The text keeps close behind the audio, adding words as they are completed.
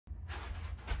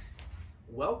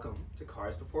Welcome to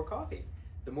Cars Before Coffee,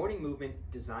 the morning movement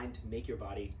designed to make your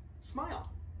body smile.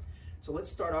 So let's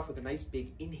start off with a nice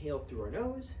big inhale through our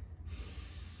nose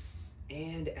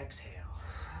and exhale.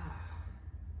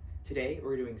 Today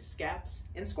we're doing scaps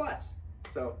and squats.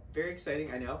 So very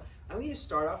exciting, I know. I'm going to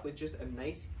start off with just a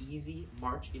nice easy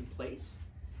march in place.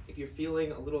 If you're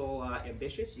feeling a little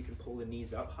ambitious, you can pull the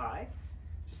knees up high.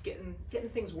 Just getting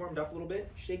things warmed up a little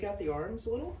bit. Shake out the arms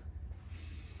a little.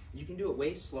 You can do it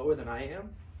way slower than I am.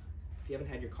 If you haven't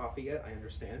had your coffee yet, I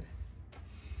understand.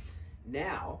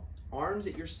 Now, arms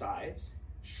at your sides,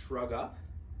 shrug up,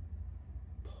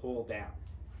 pull down.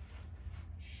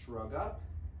 Shrug up,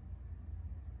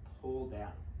 pull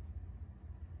down.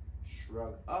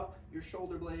 Shrug up your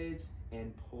shoulder blades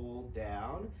and pull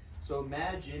down. So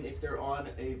imagine if they're on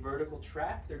a vertical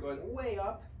track, they're going way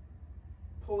up,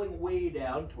 pulling way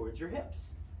down towards your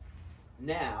hips.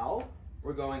 Now,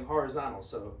 we're going horizontal,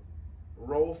 so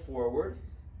roll forward,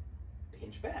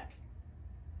 pinch back.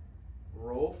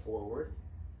 Roll forward,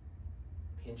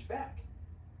 pinch back.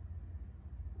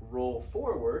 Roll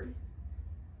forward,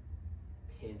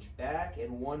 pinch back,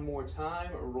 and one more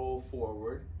time, roll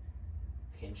forward,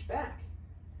 pinch back.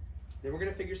 Then we're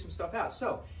gonna figure some stuff out.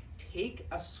 So take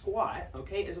a squat,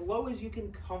 okay, as low as you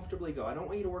can comfortably go. I don't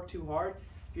want you to work too hard.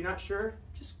 If you're not sure,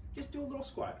 just do a little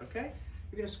squat, okay?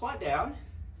 You're gonna squat down,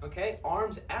 okay,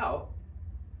 arms out,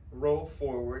 roll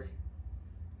forward,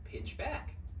 pinch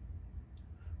back.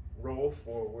 Roll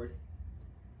forward,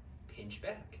 pinch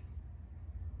back.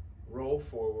 Roll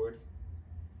forward,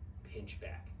 pinch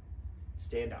back.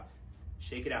 Stand up,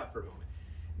 shake it out for a moment.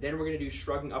 Then we're gonna do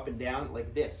shrugging up and down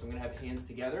like this. I'm gonna have hands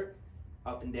together,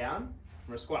 up and down. I'm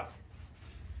gonna squat.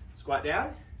 Squat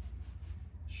down,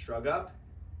 shrug up,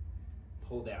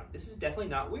 pull down. This is definitely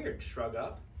not weird. Shrug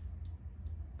up,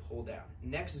 pull down.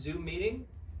 Next Zoom meeting,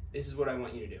 this is what I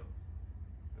want you to do,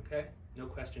 okay? No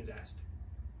questions asked.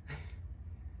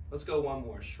 Let's go one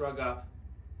more. Shrug up,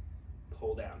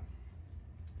 pull down.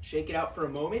 Shake it out for a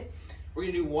moment. We're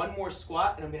gonna do one more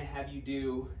squat, and I'm gonna have you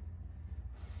do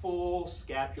full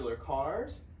scapular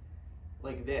cars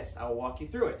like this. I'll walk you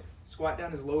through it. Squat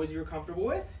down as low as you're comfortable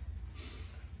with.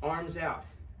 Arms out.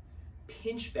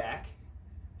 Pinch back,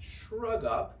 shrug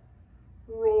up,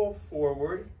 roll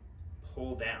forward,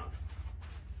 pull down.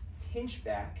 Pinch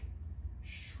back,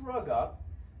 shrug up,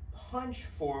 punch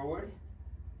forward,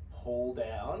 pull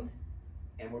down,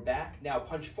 and we're back. Now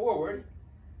punch forward,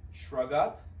 shrug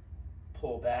up,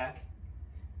 pull back,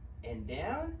 and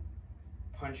down.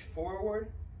 Punch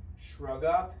forward, shrug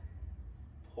up,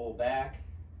 pull back,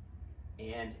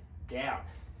 and down.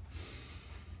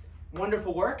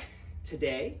 Wonderful work.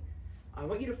 Today, I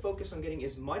want you to focus on getting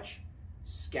as much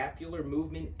scapular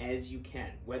movement as you can,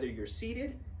 whether you're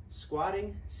seated,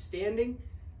 squatting, standing,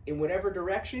 in whatever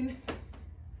direction.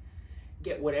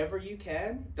 Get whatever you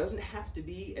can. Doesn't have to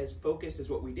be as focused as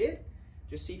what we did.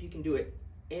 Just see if you can do it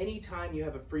anytime you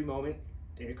have a free moment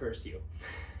and it occurs to you.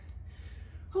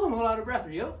 Oh, I'm a little out of breath.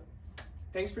 Are you?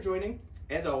 Thanks for joining.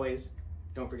 As always,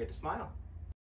 don't forget to smile.